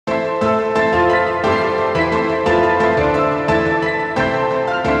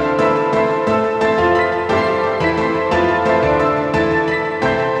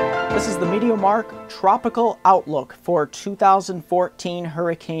MeteoMark Tropical Outlook for 2014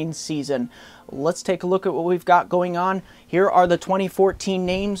 hurricane season. Let's take a look at what we've got going on. Here are the 2014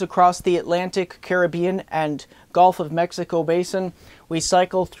 names across the Atlantic, Caribbean, and Gulf of Mexico basin. We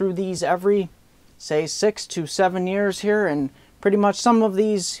cycle through these every, say, 6 to 7 years here, and pretty much some of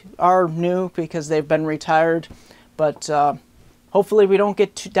these are new because they've been retired, but hopefully we don't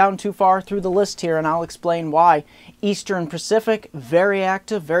get down too far through the list here, and I'll explain why. Eastern Pacific, very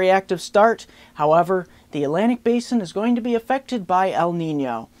active start. However, the Atlantic basin is going to be affected by El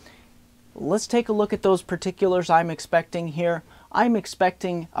Nino. Let's take a look at those particulars I'm expecting here. I'm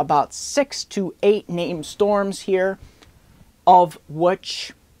expecting about 6 to 8 named storms here, of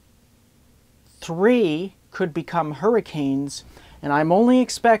which 3 could become hurricanes, and I'm only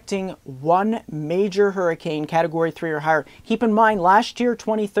expecting 1 major hurricane, category 3 or higher. Keep in mind, last year,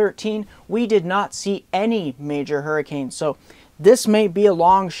 2013, we did not see any major hurricanes, so this may be a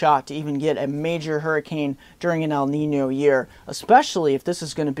long shot to even get a major hurricane during an El Nino year, especially if this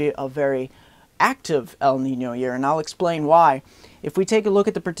is going to be a very active El Nino year, and I'll explain why. If we take a look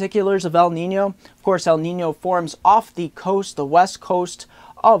at the particulars of El Nino, of course, El Nino forms off the coast, the west coast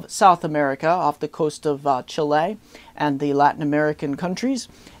of South America, off the coast of Chile and the Latin American countries.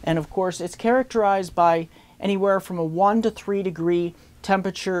 And of course, it's characterized by anywhere from a 1 to 3 degree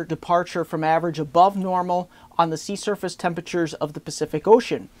temperature departure from average above normal on the sea surface temperatures of the Pacific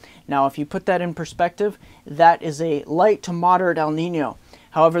Ocean. Now, if you put that in perspective, that is a light to moderate El Nino.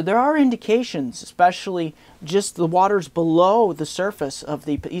 However, there are indications, especially just the waters below the surface of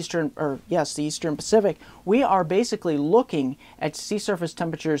the Eastern Pacific. We are basically looking at sea surface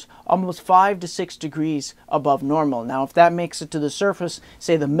temperatures almost 5 to 6 degrees above normal. Now, if that makes it to the surface,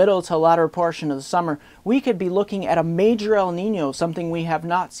 say the middle to latter portion of the summer, we could be looking at a major El Nino, something we have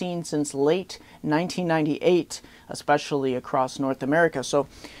not seen since late 1998, especially across North America. So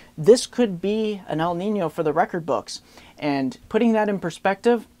this could be an El Nino for the record books. And putting that in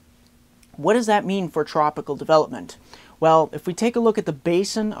perspective, what does that mean for tropical development? Well, if we take a look at the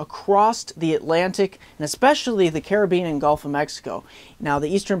basin across the Atlantic, and especially the Caribbean and Gulf of Mexico, now the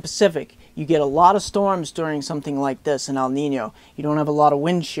Eastern Pacific, you get a lot of storms during something like this, an El Nino. You don't have a lot of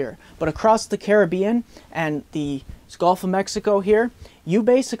wind shear. But across the Caribbean and the Gulf of Mexico here, you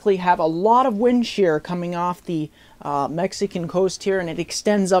basically have a lot of wind shear coming off the Mexican coast here, and it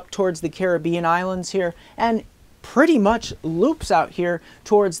extends up towards the Caribbean islands here, and pretty much loops out here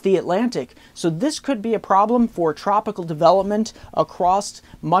towards the Atlantic. So this could be a problem for tropical development across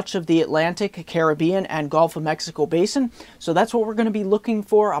much of the Atlantic, Caribbean, and Gulf of Mexico basin. So that's what we're going to be looking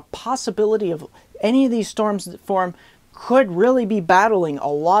for. A possibility of any of these storms that form could really be battling a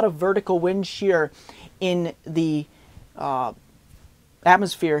lot of vertical wind shear in the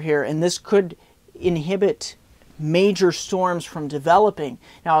atmosphere here, and this could inhibit major storms from developing.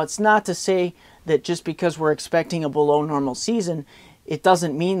 Now, it's not to say that just because we're expecting a below normal season, it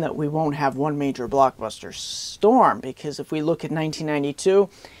doesn't mean that we won't have one major blockbuster storm, because if we look at 1992,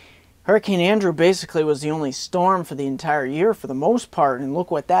 Hurricane Andrew basically was the only storm for the entire year for the most part, and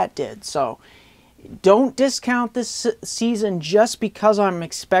look what that did. So don't discount this season just because I'm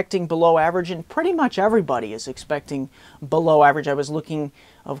expecting below average, and pretty much everybody is expecting below average. I was looking,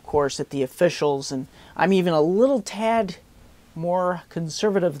 of course, at the officials, and I'm even a little tad more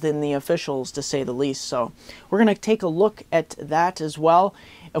conservative than the officials, to say the least. So we're going to take a look at that as well.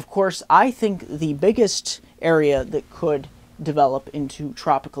 Of course, I think the biggest area that could develop into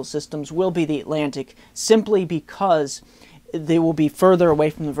tropical systems will be the Atlantic, simply because they will be further away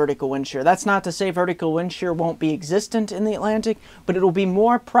from the vertical wind shear. That's not to say vertical wind shear won't be existent in the Atlantic, but it will be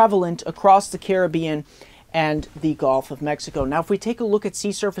more prevalent across the Caribbean and the Gulf of Mexico. Now, if we take a look at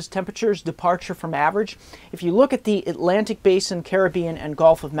sea surface temperatures, departure from average, if you look at the Atlantic Basin, Caribbean, and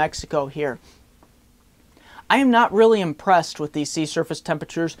Gulf of Mexico here, I am not really impressed with these sea surface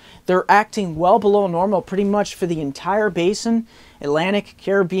temperatures. They're acting well below normal pretty much for the entire basin, Atlantic,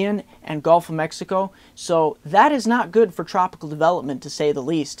 Caribbean, and Gulf of Mexico. So that is not good for tropical development, to say the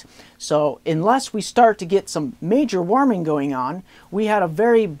least. So unless we start to get some major warming going on, we had a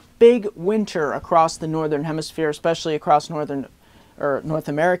very big winter across the northern hemisphere, especially across North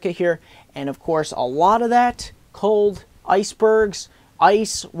America here. And of course, a lot of that cold, icebergs,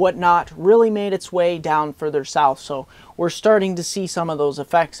 ice, whatnot, really made its way down further south. So we're starting to see some of those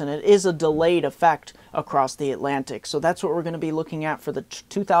effects, and it is a delayed effect across the Atlantic. So that's what we're going to be looking at for the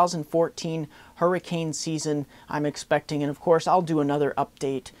 2014 hurricane season, I'm expecting. And of course, I'll do another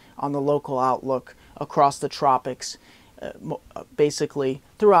update on the local outlook across the tropics, basically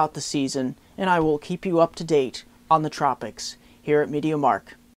throughout the season, and I will keep you up to date on the tropics here at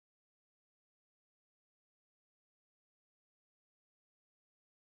MeteoMark.